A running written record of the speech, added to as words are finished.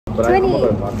20.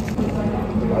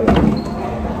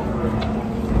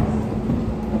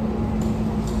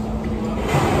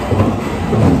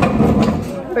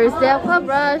 First day of club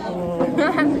rush.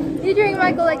 You drink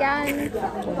Michael again.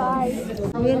 Bye.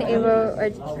 Me and Ava are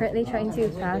currently trying to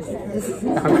pass this.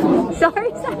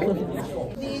 Sorry.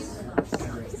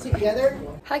 Together.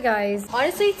 Hi guys.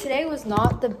 Honestly, today was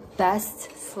not the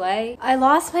best sleigh. I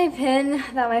lost my pin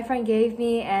that my friend gave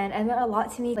me and it meant a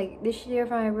lot to me. Like this year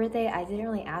for my birthday, I didn't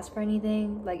really ask for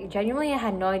anything. Like genuinely, I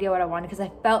had no idea what I wanted because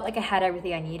I felt like I had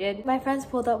everything I needed. My friends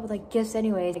pulled up with like gifts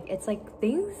anyways. Like, it's like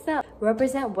things that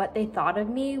represent what they thought of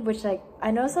me, which like I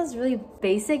know sounds really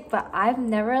basic, but I've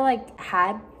never like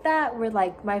had that where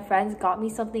like my friends got me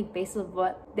something based on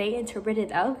what they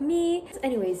interpreted of me.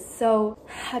 Anyways, so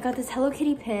I got this Hello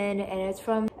Kitty pin and it's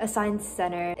from a science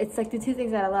center. It's like the two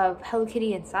things that I love, Hello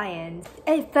Kitty and science.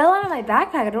 It fell out of my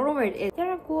backpack. I don't know where it is. Then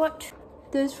I got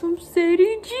this from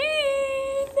Sadie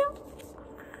Jean.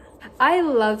 I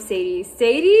love Sadie.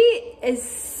 Sadie is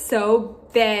so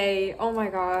bae. Oh my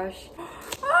gosh.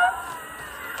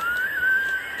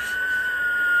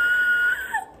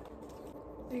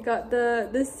 We got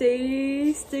the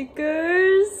Sadie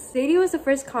stickers. Sadie was the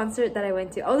first concert that I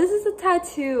went to. Oh, this is a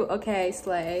tattoo. Okay,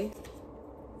 slay.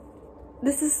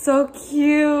 This is so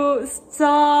cute.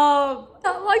 Stop.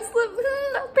 That locksmith.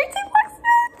 Pretty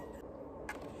locksmith.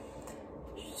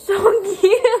 So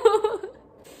cute.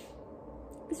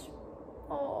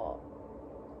 Oh.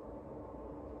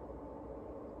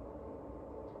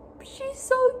 She's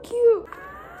so cute.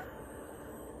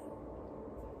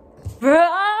 Bro.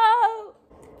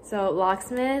 So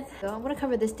locksmith. So I'm gonna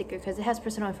cover this sticker because it has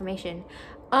personal information.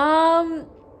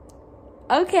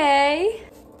 Okay.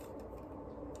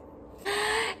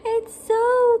 It's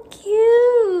so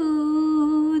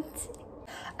cute.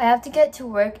 I have to get to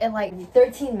work in like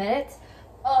 13 minutes.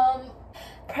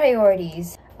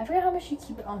 Priorities. I forget how much you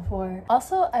keep it on for.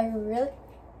 Also, I really.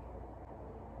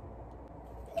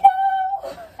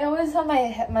 I always have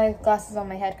my glasses on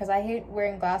my head because I hate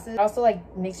wearing glasses. It also like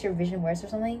makes your vision worse or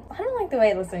something. I don't like the way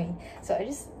it looks on me, so I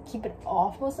just keep it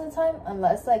off most of the time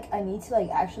unless like I need to like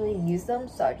actually use them.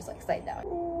 So I just like slide down.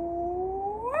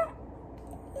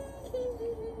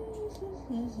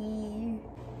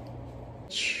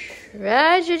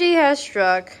 Tragedy has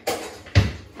struck.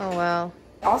 Oh well.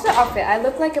 Also outfit, I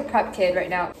look like a prep kid right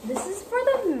now. This is for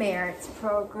the merits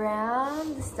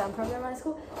program, the STEM program at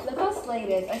school. Look how slay it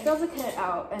is. I still have to cut it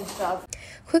out and stuff.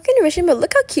 Quick intermission, but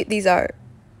look how cute these are.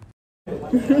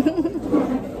 Oh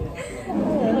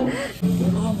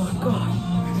my god.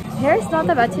 Hair is not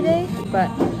that bad today, but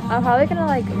I'm probably gonna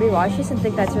like rewatch this and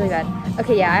think that's really bad.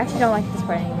 Okay, yeah, I actually don't like this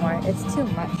part anymore. It's too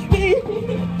much.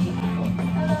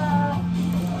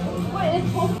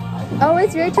 Oh,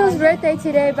 it's Rachel's birthday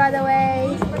today, by the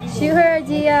way. Shoot her a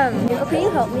DM. Oh, can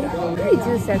you help me? How do you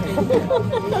do this?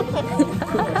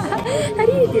 How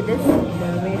do you do this?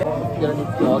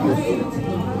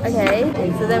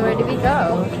 Okay, so then where do we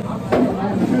go?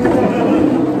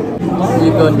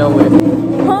 You go nowhere.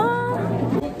 Huh?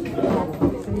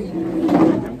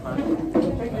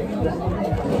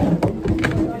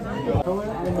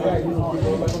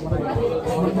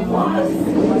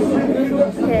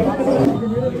 Okay.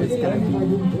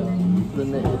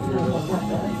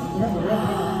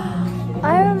 I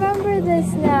remember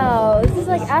this now. This is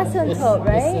like asymptote,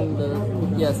 right?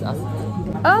 Yes,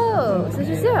 asymptote. Oh, so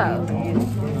she's zero.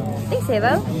 Thanks,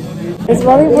 Ava. Is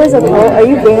Molly Boys a quote? Are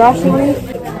you brainwashing me?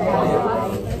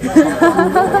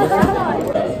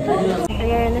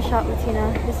 We are in the shop with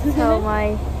Tina. This is how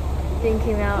my thing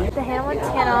came out. The Hannah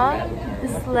Montana, the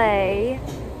sleigh,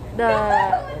 the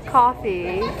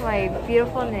coffee, my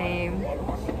beautiful name,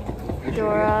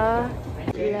 Dora.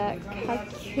 Look how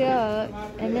cute.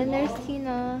 And then there's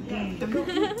Tina.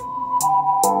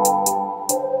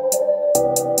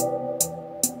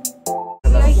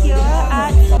 We are here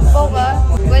at bois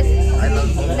with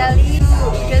Nelly, who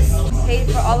just paid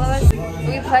for all of us.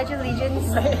 We pledge allegiance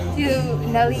to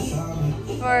Nelly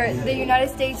for the United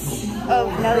States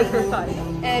of Nelly,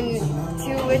 and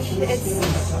to which its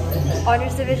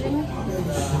honors division,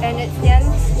 and it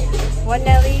stands one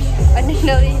Nelly, under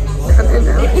Nelly,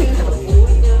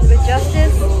 with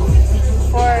justice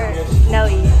for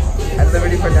Nelly. And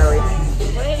liberty for Nelly.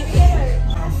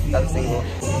 I'm single.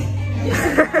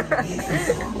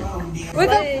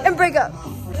 Wake up and break up.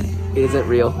 Is it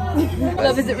real?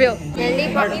 Love isn't real.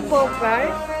 Nelly brought me boba,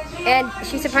 and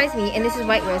she surprised me, and this is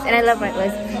white rose, and I love white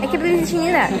rose. I can't believe she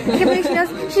knew that. I can't believe she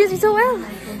knows me so well.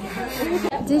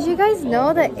 Did you guys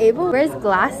know that Abel wears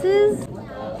glasses?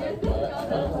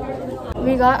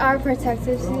 We got our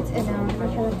protective suits and now we're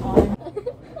gonna try them on.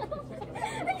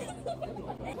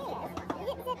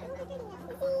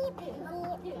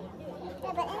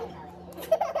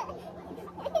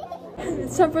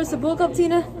 It's time for us to bulk up,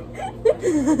 Tina.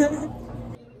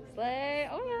 Slay!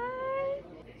 Oh my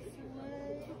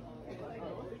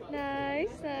god!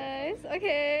 Nice, nice.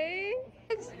 Okay.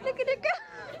 Look at it go!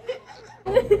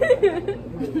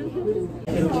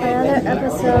 Another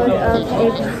episode of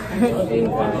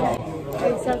April.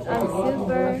 Except I'm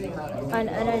super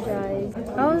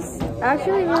unenergized. I was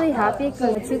actually really happy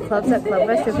because the two clubs at Club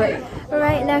Rush were put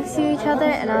right next to each other,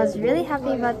 and I was really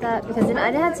happy about that because then I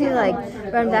didn't have to like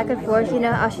run back and forth, you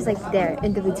know. I was just like there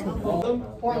in the between. Oh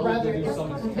my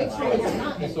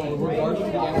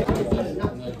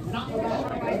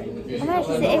gosh,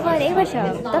 it's the Ava and Ava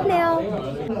show. Thumbnail!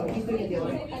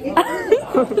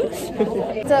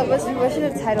 So what should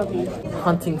the title be?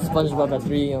 Hunting SpongeBob at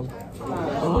 3 AM.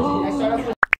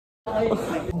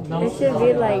 It should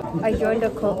be like, I joined a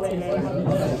cult today.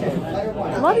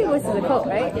 Malding was in the cult,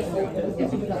 right?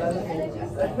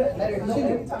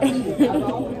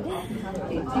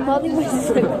 Malding was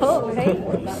in the cult, right?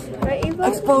 Right, Eva?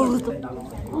 Exposed!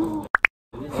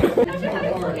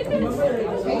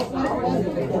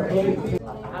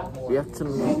 We have to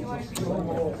move.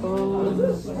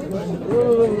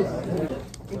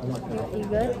 You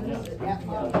good?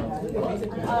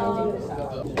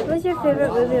 What's your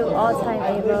favorite movie of all time,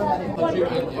 Ava?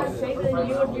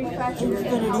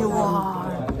 Infinity War!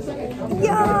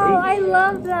 Yo, I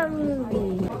love that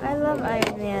movie. I love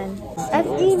Iron Man.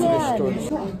 F-E-Man.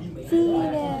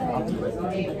 F-E-Man.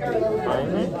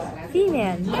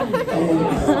 F-E-Man.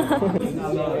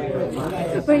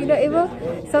 But you know, Ava,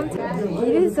 sometimes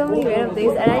you do so many random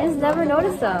things and I just never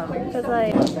notice them. Cause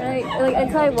like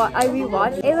until I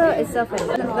rewatch. Ava is so funny.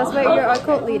 That's why you're our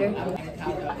cult leader.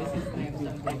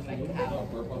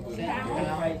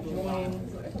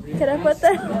 Can I put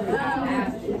that?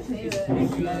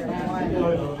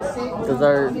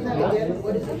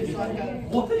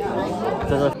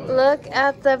 Look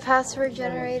at the password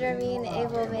generator me and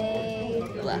Ava made.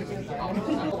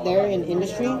 They're in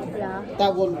industry. Yeah.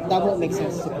 That won't make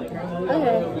sense.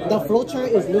 Okay. The flowchart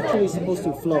is literally supposed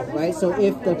to flow, right? So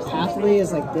if the pathway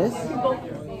is like this,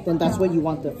 then that's what you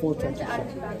want the flowchart to show.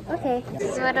 Okay.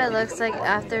 This is what it looks like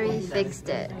after we fixed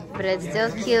it, but it's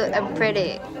still cute and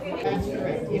pretty.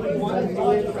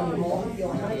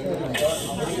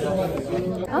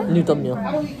 Huh? New thumbnail.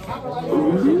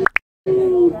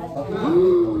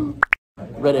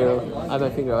 Red arrow. I have my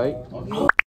finger, right?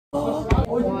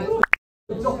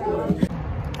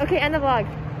 Okay, end the vlog.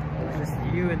 Just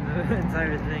you and the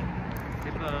entire thing.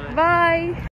 Goodbye. Bye.